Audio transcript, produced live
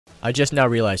I just now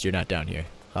realized you're not down here.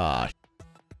 Ah,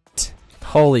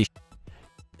 holy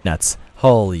nuts.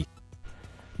 Holy.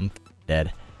 I'm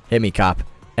dead. Hit me, cop.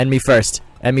 End me first.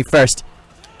 End me first.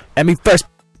 End me first.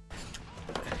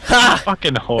 Ha!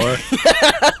 Fucking whore.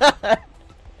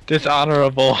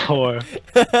 Dishonorable whore.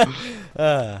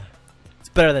 It's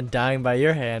better than dying by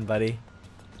your hand, buddy.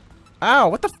 Ow,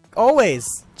 what the f— always.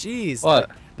 Jeez. What?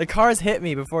 The cars hit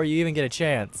me before you even get a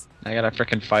chance. I gotta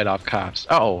frickin' fight off cops.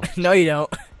 Oh. No, you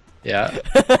don't. Yeah.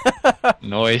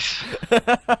 Noise.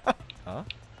 Huh?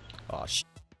 Oh, shit.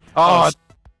 Oh,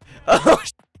 Oh,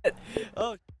 shit.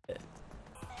 Oh, shit.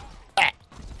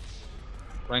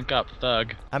 rank up,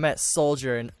 thug. I'm at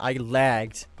soldier and I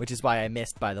lagged, which is why I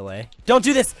missed, by the way. Don't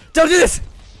do this! Don't do this!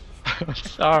 I'm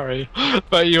sorry,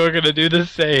 but you were gonna do the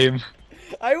same.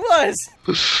 I was!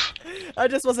 I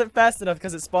just wasn't fast enough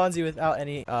because it spawns you without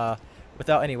any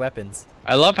weapons.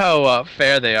 I love how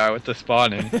fair they are with the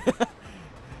spawning.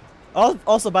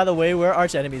 Also, by the way, we're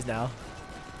arch enemies now.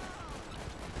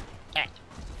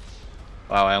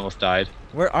 Wow, I almost died.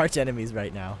 We're arch enemies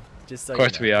right now. Just so Of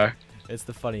course you know. we are. It's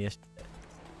the funniest.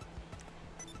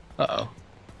 Uh-oh.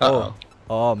 Uh-oh.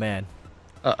 Oh man.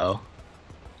 Uh-oh.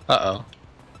 Uh-oh.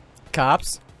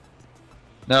 Cops?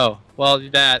 No. Well,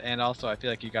 that, and also I feel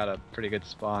like you got a pretty good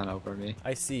spawn over me.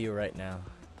 I see you right now.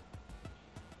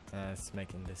 It's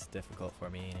making this difficult for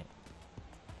me, ain't it?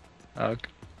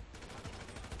 Okay.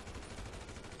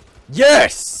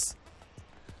 Yes!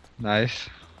 Nice.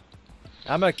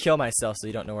 I'm gonna kill myself so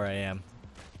you don't know where I am.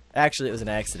 Actually, it was an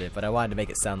accident, but I wanted to make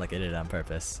it sound like I did it on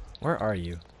purpose. Where are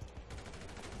you?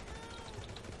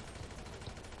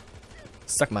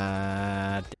 Suck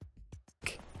my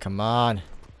dick. Come on.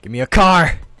 Give me a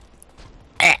car!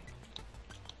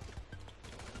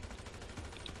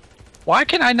 Why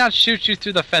can I not shoot you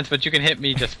through the fence, but you can hit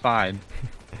me just fine?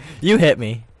 You hit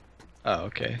me. Oh,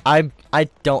 okay. I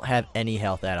don't have any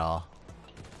health at all.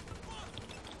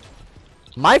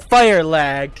 My fire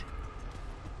lagged.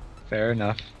 Fair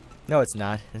enough. No, it's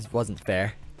not. It wasn't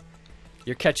fair.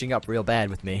 You're catching up real bad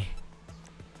with me.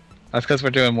 That's because we're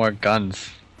doing more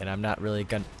guns. And I'm not really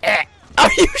gonna— Are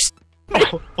you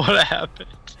What happened?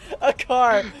 A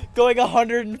car going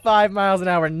 105 miles an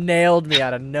hour nailed me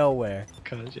out of nowhere.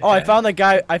 Oh, I found the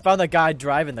guy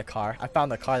driving the car. I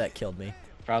found the car that killed me.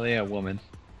 Probably a woman.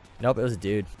 Nope, it was a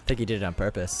dude. I think he did it on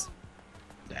purpose.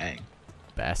 Dang.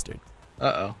 Bastard.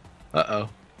 Uh-oh. Uh-oh.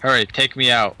 Hurry, take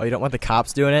me out. Oh, you don't want the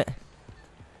cops doing it?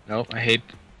 Nope, I hate...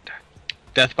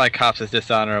 Death by cops is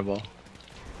dishonorable.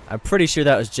 I'm pretty sure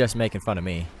that was just making fun of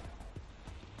me.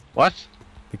 What?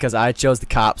 Because I chose the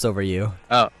cops over you.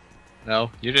 Oh.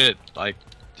 No, you did it, like,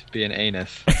 to be an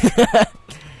anus.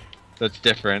 That's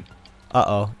different.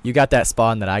 Uh-oh. You got that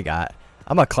spawn that I got.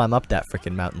 I'm gonna climb up that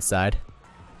freaking mountainside.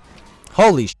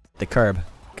 Holy sh**, the curb.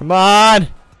 Come on!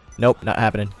 Nope, not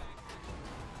happening.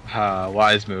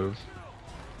 Wise move.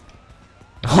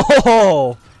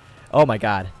 Oh! Oh my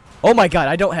god. Oh my god,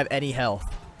 I don't have any health.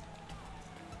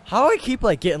 How do I keep,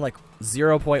 like, getting, like,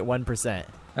 0.1%?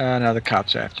 Now the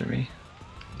cops are after me.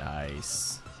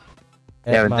 Nice.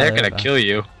 Yeah, but they're gonna kill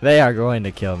you. They are going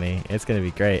to kill me. It's gonna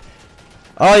be great.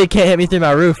 Oh, you can't hit me through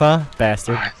my roof, huh?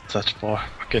 Bastard. Such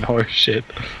fucking horse shit.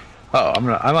 Uh oh,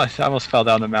 I almost fell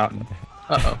down the mountain.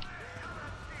 Uh oh.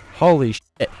 Holy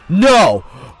shit. No!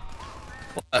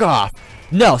 Fuck off.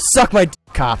 No, suck my dick,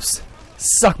 cops.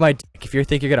 Suck my dick. If you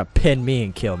think you're gonna pin me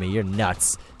and kill me, you're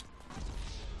nuts.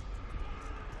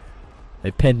 They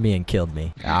pinned me and killed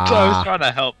me. So I was trying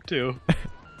to help too.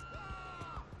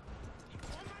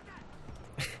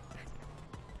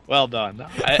 Well done.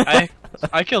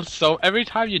 I killed so every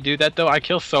time you do that though, I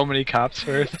kill so many cops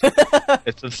first.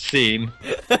 It's a scene.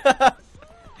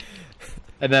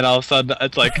 And then all of a sudden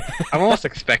it's like I'm almost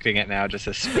expecting it now, just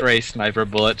a stray sniper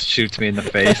bullet shoots me in the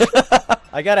face.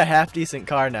 I got a half decent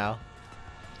car now.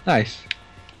 Nice.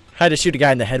 Had to shoot a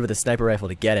guy in the head with a sniper rifle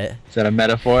to get it. Is that a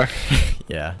metaphor?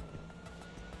 Yeah.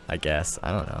 I guess.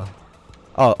 I don't know.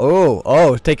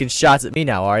 Oh, taking shots at me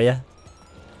now, are you?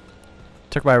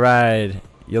 Took my ride.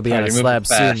 You'll be on a slab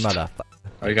soon, motherfucker.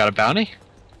 Oh, you got a bounty?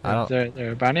 I don't. Is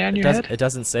there a bounty on your head? It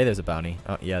doesn't say there's a bounty.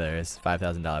 Oh, yeah, there is.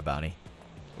 $5,000 bounty.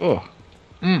 Oh.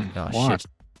 Oh, shit.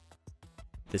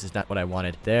 This is not what I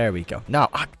wanted. There we go. No,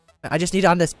 I just need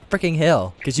on this freaking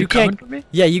hill. Cause you can't. For me?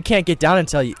 Yeah, you can't get down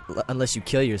unless you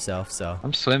kill yourself. So.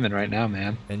 I'm swimming right now,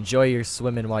 man. Enjoy your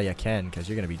swimming while you can, cause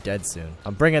you're gonna be dead soon.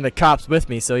 I'm bringing the cops with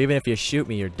me, so even if you shoot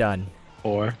me, you're done.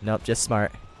 Or. Nope, just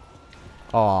smart.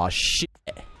 Oh shit.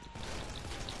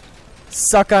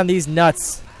 Suck on these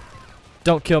nuts.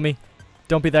 Don't kill me.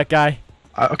 Don't be that guy.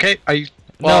 Okay, are you?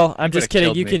 Well, no, you I'm just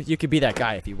kidding. You me. can be that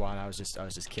guy if you want. I was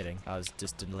just kidding. I was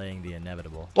just delaying the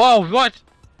inevitable. Whoa, what?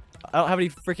 I don't have any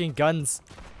freaking guns.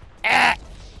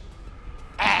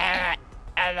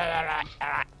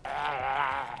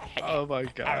 Oh my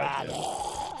god.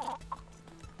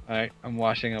 Alright, I'm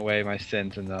washing away my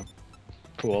sins in the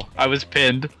pool. I was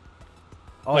pinned.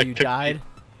 Oh, you died?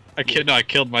 I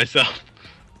killed myself.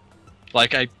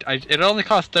 Like it only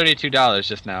cost $32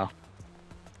 just now.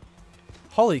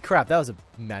 Holy crap, that was a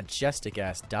majestic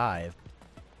ass dive.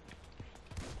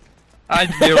 I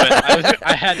knew it.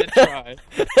 I had to try.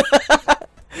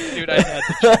 Dude, I had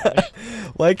to try.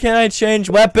 Why can't I change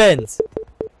weapons?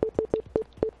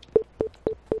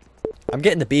 I'm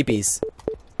getting the BBs.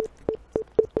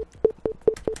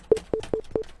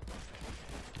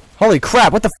 Holy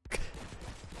crap, what the f?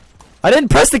 I didn't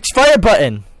press the fire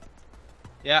button!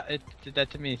 Yeah, it did that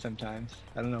to me sometimes.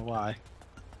 I don't know why.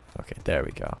 Okay, there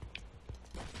we go.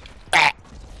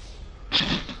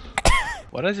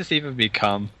 What does this even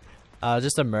become?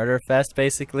 Just a murder fest,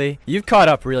 basically. You've caught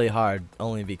up really hard,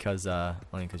 only because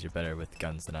you're better with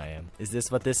guns than I am. Is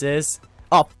this what this is?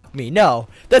 Oh, me, no.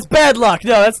 That's bad luck.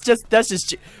 No, that's just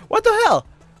what the hell?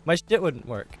 My shit wouldn't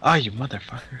work. Oh, you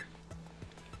motherfucker.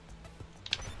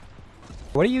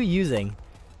 What are you using?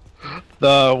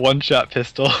 The one-shot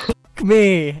pistol.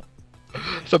 Me.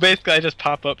 So basically, I just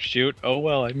pop up, shoot. Oh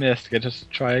well, I missed. I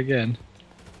just try again.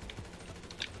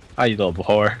 Ah, you little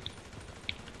whore.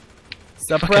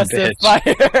 Suppressive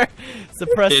fire.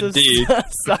 Suppressive. Indeed.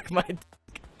 Suck my dick.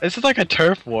 This is like a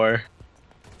turf war.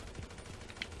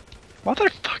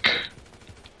 Motherfucker.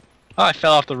 Oh, I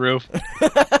fell off the roof.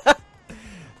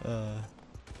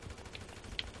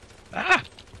 Ah!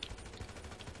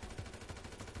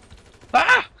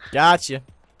 Ah! Gotcha.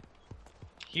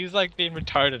 He was like being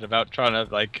retarded about trying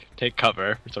to like take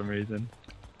cover for some reason.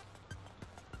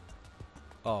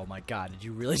 Oh my god, did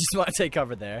you really just want to take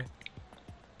cover there?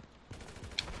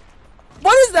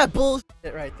 What is that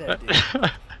bullshit right there,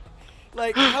 dude?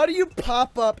 Like, how do you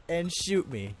pop up and shoot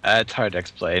me? It's hard to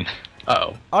explain.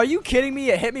 Uh-oh. Are you kidding me?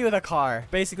 It hit me with a car.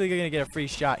 Basically, you're gonna get a free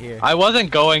shot here. I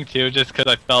wasn't going to, just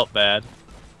because I felt bad.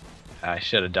 I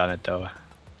should have done it, though.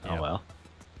 Yeah. Oh, well.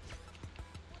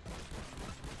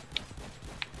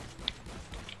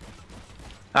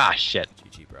 Ah, shit.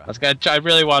 GG, bro. I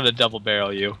really wanted to double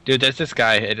barrel you. Dude, there's this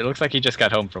guy. It looks like he just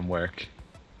got home from work.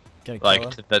 Gonna kill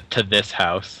Like, him? to this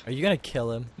house. Are you gonna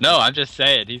kill him? No, I'm just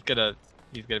saying. He's gonna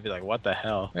be like, what the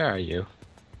hell? Where are you?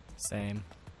 Same.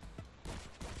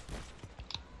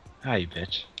 Ah, you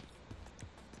bitch.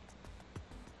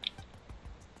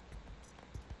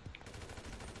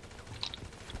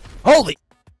 Holy!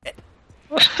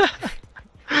 What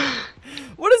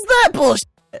is that bullshit?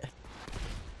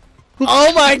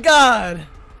 Oh my god!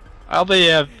 I'll be,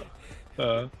 Where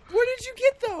did you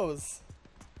get those?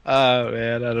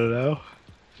 man, I don't know.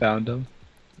 Found him.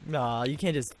 Nah, you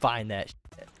can't just find that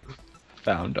shit.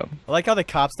 Found him. I like how the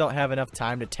cops don't have enough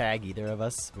time to tag either of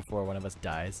us before one of us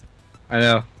dies. I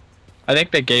know. I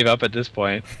think they gave up at this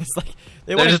point. It's like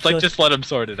They're just like, just let him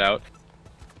sort it out.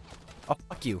 Oh,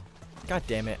 fuck you. God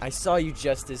damn it. I saw you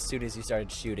just as soon as you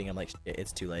started shooting. I'm like, shit,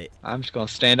 it's too late. I'm just gonna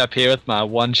stand up here with my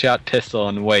one-shot pistol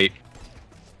and wait.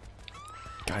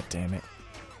 God damn it.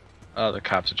 Oh, the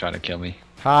cops are trying to kill me.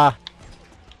 Ha.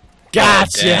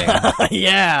 Gotcha! Oh,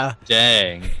 yeah!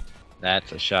 Dang.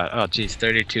 That's a shot. Oh, geez.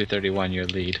 32-31, your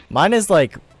lead. Mine is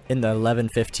like in the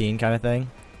 11-15 kind of thing.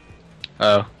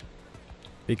 Oh.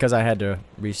 Because I had to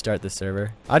restart the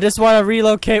server. I just want to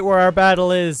relocate where our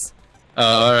battle is.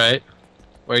 Oh, alright.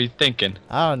 What are you thinking?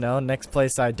 I don't know. Next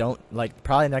place I don't... Like,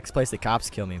 probably next place the cops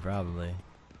kill me, probably.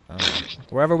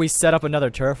 Wherever we set up another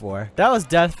turf war. That was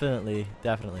definitely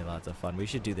lots of fun. We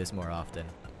should do this more often.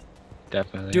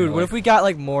 Definitely. Dude, what if we got,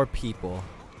 like, more people?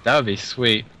 That would be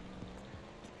sweet.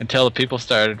 Until the people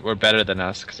were better than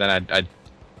us, because then I'd...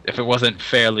 If it wasn't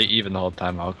fairly even the whole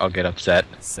time, I'll get upset.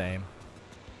 Same.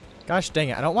 Gosh dang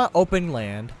it. I don't want open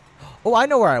land. Oh, I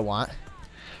know where I want.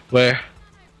 Where?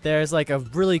 There's, like, a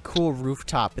really cool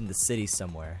rooftop in the city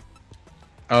somewhere.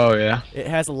 Oh, yeah? It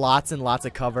has lots and lots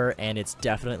of cover, and it's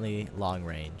definitely long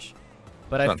range.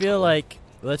 But I Sounds feel cool. like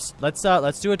let's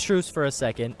do a truce for a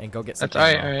second and go get some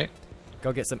That's ammo. alright.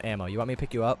 Go get some ammo. You want me to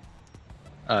pick you up?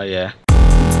 Yeah.